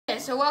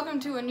so welcome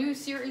to a new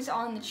series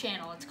on the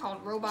channel. It's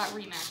called Robot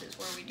Rematches,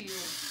 where we do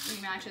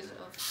rematches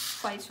of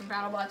fights from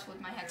BattleBots with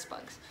my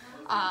HEXBUGs.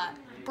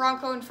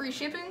 Bronco and free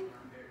shipping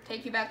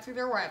take you back through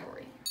their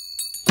rivalry.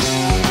 Oh,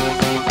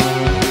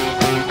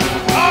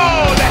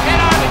 the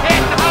head-on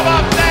hit, how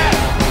about that?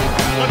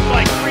 Looks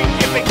like free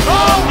shipping.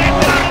 Oh,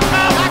 hits it on the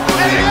top,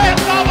 and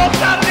it's almost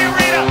out of the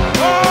arena.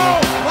 Oh,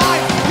 my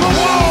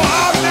goodness. Whoa,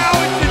 oh, now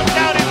it's just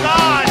down is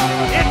on.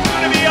 It's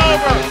going to be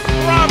over.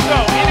 Bronco,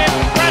 in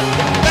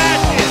impressive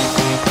fashion,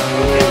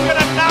 is going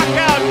to knock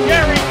out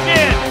Gary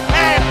Jin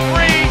and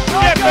free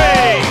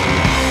shipping.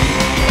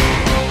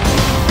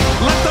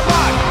 Let the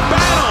mock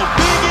battle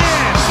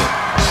begin.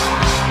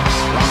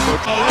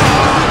 Bronco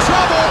in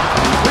trouble.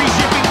 Free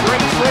shipping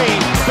breaks free,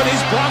 but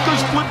his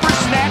Bronco's flipper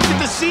snapped at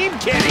the seam,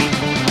 Kenny.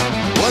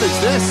 What is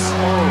this?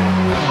 Stop!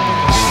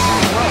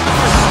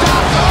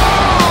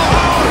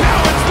 Oh, no,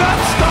 it's not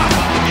stuck.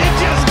 It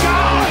just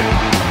gone.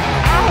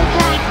 Oh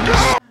my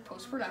God!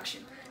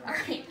 Post-production.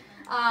 Alright.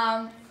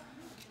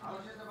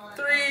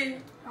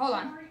 Hold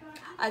on.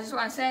 I just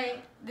want to say,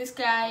 this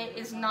guy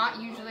is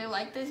not usually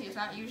like this. He's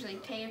not usually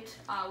taped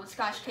with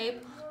Scotch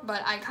tape,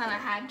 but I kind of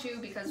had to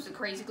because the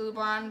crazy glue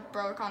bond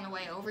broke on the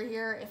way over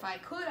here. If I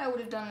could, I would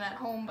have done it at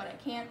home, but I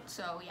can't,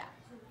 so yeah.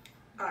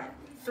 Alright,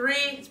 3,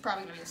 It's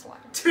probably going to be a slide.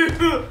 2,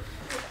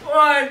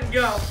 1,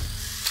 go.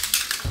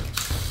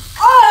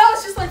 Oh, that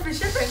was just like for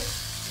shipping.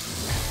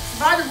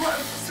 Survive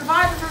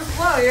the first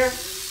blow here.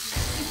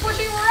 He's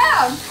pushing him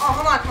around. Oh,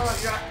 hold on.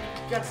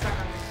 You got stuck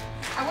on me.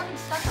 I wasn't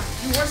stuck on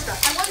you. You were stuck.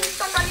 I wasn't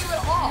stuck on you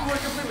at all. You were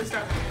completely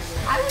stuck on me.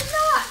 I was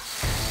not.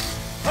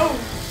 Oh,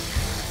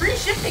 free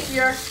shipping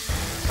here.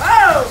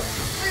 Oh!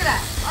 Look at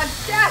that.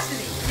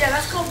 Audacity. Yeah,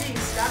 that's called being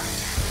stuck.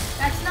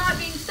 That's not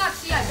being stuck.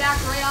 See, I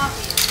backed right off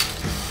of you.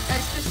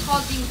 That's just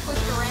called being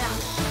pushed around.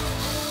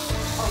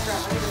 Oh, crap.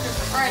 I need to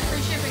fix Alright,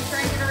 free shipping.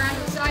 Try and get around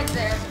to the sides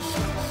there.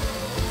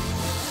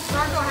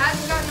 Bronco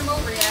hasn't gotten him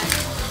over yet.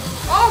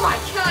 Oh my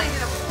God, he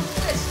did a full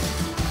twist.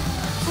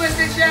 Twist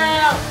and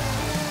shout.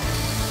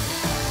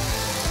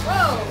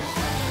 Whoa.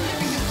 Free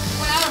shipping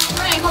just went out of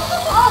frame.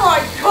 Oh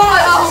my God.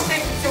 Oh, This is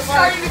taking so it's far.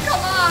 starting to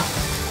come off.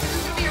 This is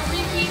going to be a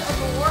repeat of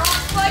the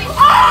Warhawk fight.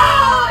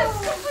 Oh!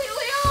 It's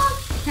completely off.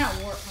 Not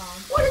Warthog.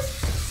 What is...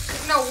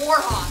 No,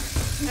 Warhawk.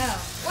 Oh.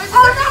 What is Oh,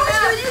 no, he's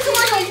gonna use it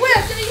like a whip.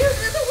 He's gonna use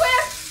it as a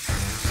whip.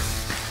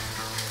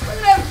 Look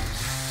at him.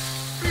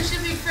 Free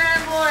shipping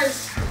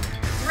fanboys.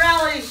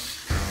 Rally.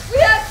 We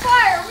had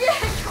fire. We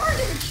had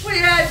carnage. We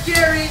had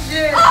Gary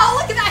Jin. Oh,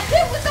 look at that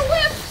hit with the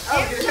whip.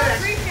 Oh, It's good. not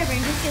free shipping,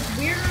 just gets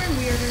weirder and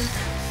weirder.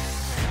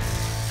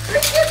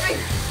 Free shipping.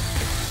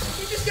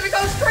 He's just gonna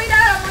go straight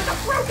at him with a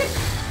broken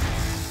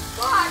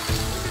block.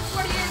 Which is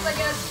what he is, I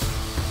guess.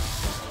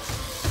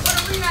 What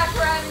a rematch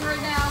we're having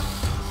right now.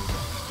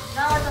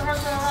 Not like the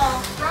first one at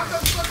all.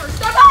 Bronco's flipper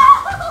stuck.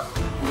 Oh!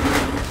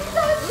 He's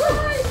on his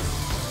side.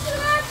 Look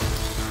at that.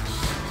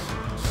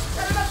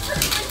 Got enough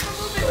circulation for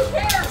movement. Who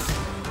cares?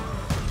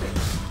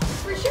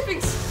 Free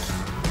shipping's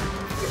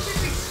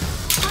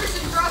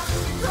person drops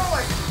his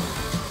controller.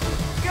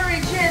 Gary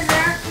Jin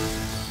there.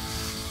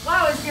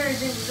 Wow, is Gary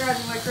Jin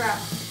driving like crap.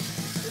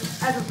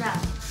 As of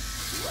now.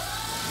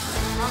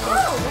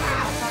 Oh,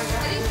 wow.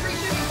 I think free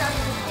shipping's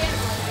having a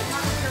mechanical, but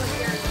not necessarily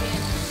Gary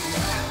Jin.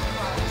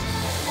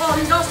 Well,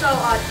 he's also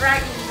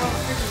dragging from the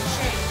freaking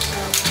chain, so.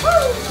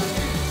 Woo!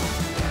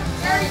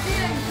 Gary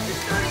Jin,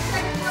 just 30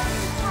 seconds left in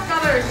this one. No,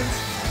 there isn't.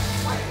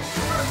 What?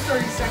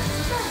 30 seconds.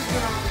 It's not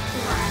even on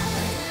 2 rounds.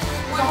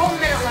 There's a whole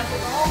minute left.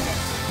 There's a whole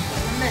minute.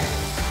 A minute.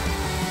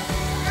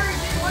 Gary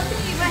Jin, what can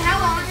he But how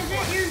long is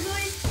it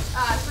usually?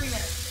 3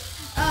 minutes.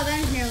 Oh, then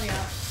it's nearly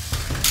up.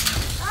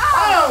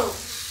 Oh!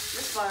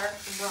 Misfire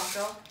from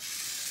Bronco.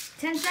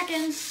 10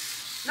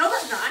 seconds. No,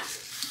 that's not.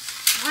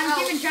 I'm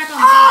keeping track on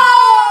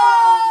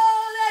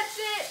Oh, that's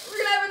it. We're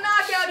gonna have a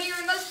knockout here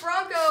unless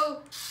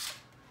Bronco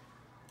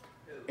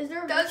Is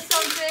there does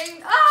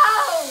something.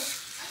 Oh!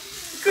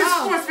 Good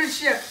Oh.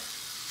 sportsmanship.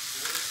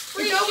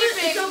 Free It's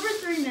shipping. over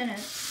 3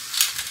 minutes.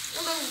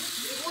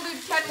 We'll do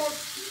 10 more,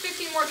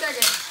 15 more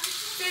seconds.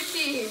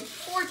 15,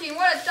 14,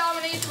 what a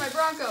domination by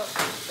Bronco.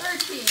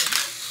 13,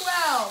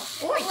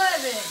 12,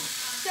 11,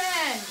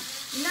 10,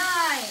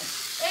 9,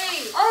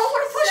 8. Oh,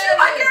 what a push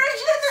by Gary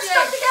Jin. They're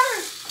stuck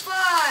together.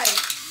 5,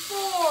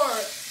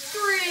 4,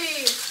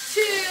 3,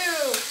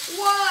 2,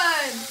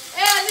 1.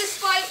 And this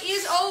fight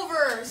is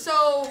over.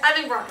 So I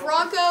think Bronco.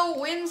 Bronco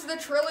wins the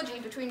trilogy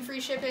between free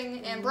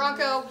shipping and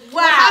Bronco. Wow.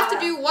 We'll have to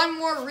do one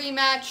more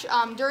rematch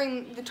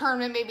during the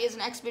tournament, maybe as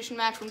an exhibition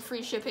match when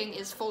free shipping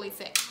is fully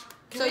fixed.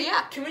 So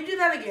yeah, Can we do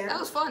that again? that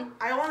was fun.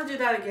 I want to do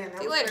that again. That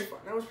See you was later. pretty fun.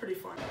 That was pretty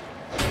fun.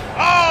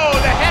 Oh,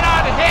 the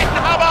head-on hit,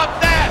 how about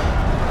that?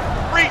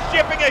 Free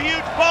shipping a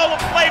huge ball of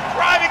flame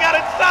driving out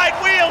its side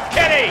wheels,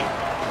 Kenny.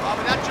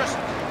 But that just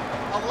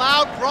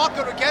allowed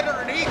Bronco to get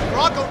underneath.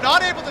 Bronco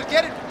not able to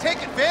take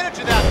advantage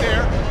of that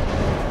there.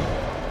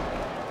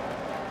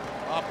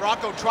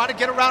 Bronco trying to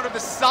get around to the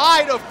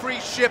side of free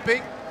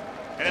shipping.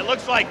 And it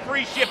looks like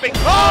free shipping.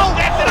 Oh,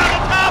 gets it on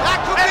the top. That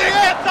could and be it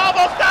it. gets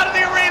almost out of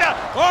the arena.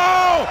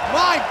 Oh,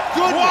 My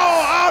goodness.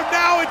 whoa, oh,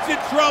 now it's in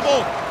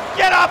trouble.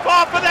 Get up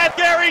off of that,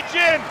 Gary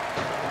Jin.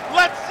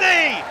 Let's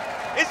see.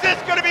 Is this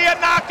going to be a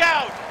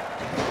knockout?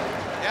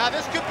 Yeah,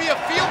 this could be a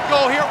field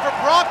goal here for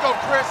Bronco,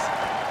 Chris.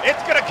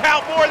 It's going to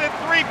count more than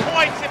 3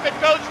 points if it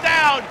goes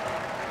down.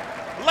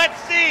 Let's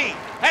see.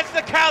 Has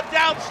the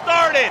countdown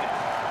started?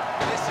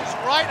 This is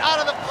right out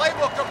of the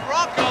playbook of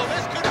Bronco.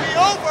 This could be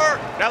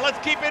over. Now let's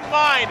keep in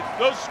mind,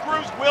 those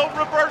screws will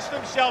reverse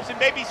themselves and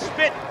maybe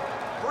spit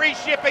free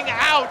shipping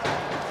out.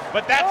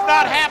 But that's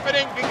not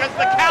happening because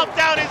the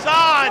countdown is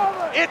on.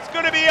 It's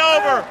going to be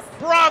over.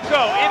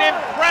 Bronco, in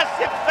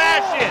impressive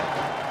fashion,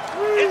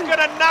 is going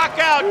to knock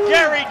out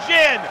Gary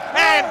Jin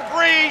and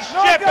free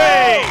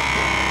shipping.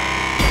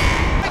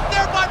 Right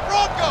there by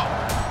Bronco.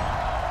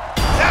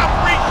 Now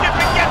free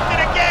shipping gets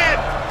it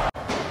again.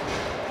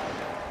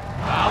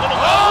 A little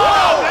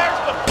oh,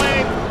 there's the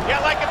flame. Yeah,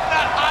 like it's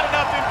not hot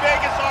enough in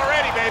Vegas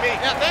already, baby.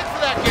 Yeah, thanks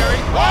for that,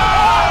 Gary.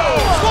 Whoa!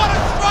 What a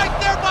strike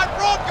there by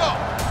Bronco.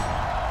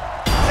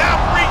 Now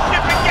free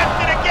shipping gets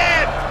it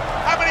again.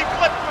 How many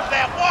flips was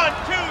that? 1,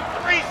 2,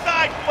 3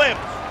 side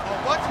flips.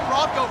 Well, once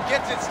Bronco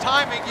gets its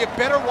timing, you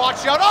better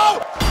watch out. Oh!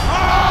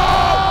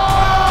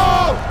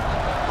 Oh!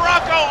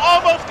 Bronco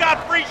almost got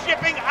free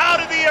shipping out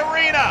of the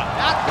arena.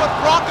 That's what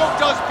Bronco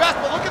does best,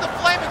 but look at the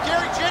flame of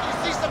Gary Jin. You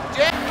see some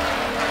damage.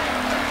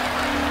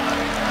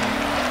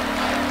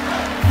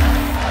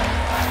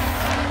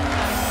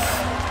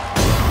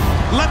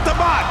 Let the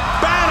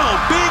battle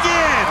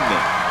begin!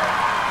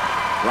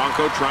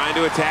 Bronco trying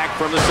to attack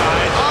from the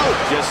side. Oh,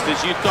 just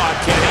as you thought,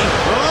 Kenny.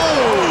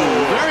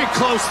 Oh, very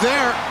close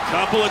there.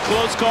 Couple of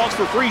close calls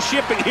for free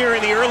shipping here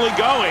in the early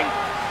going.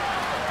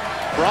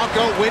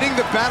 Bronco winning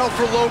the battle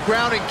for low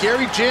ground, and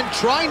Gary Jin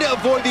trying to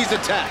avoid these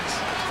attacks.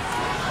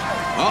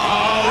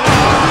 Uh-oh,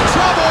 in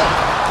trouble.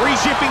 Free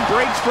shipping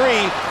breaks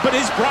free, but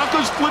his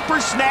Bronco's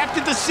flipper snapped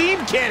at the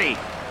seam, Kenny.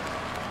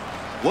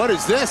 What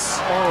is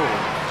this? Go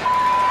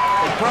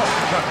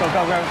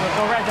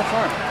right to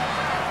front.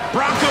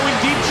 Bronco in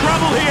deep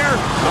trouble here.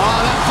 Oh,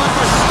 that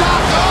flipper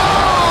stopped.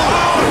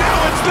 Oh, now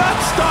it's not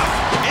stuck.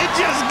 It's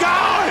just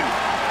gone.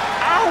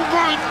 Oh,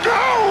 my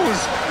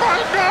nose!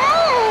 My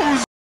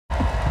nose!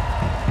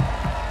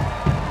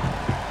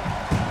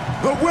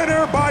 The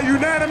winner by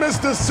unanimous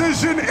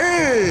decision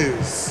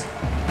is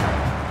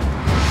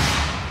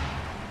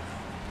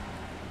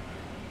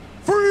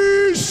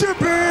free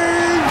shipping.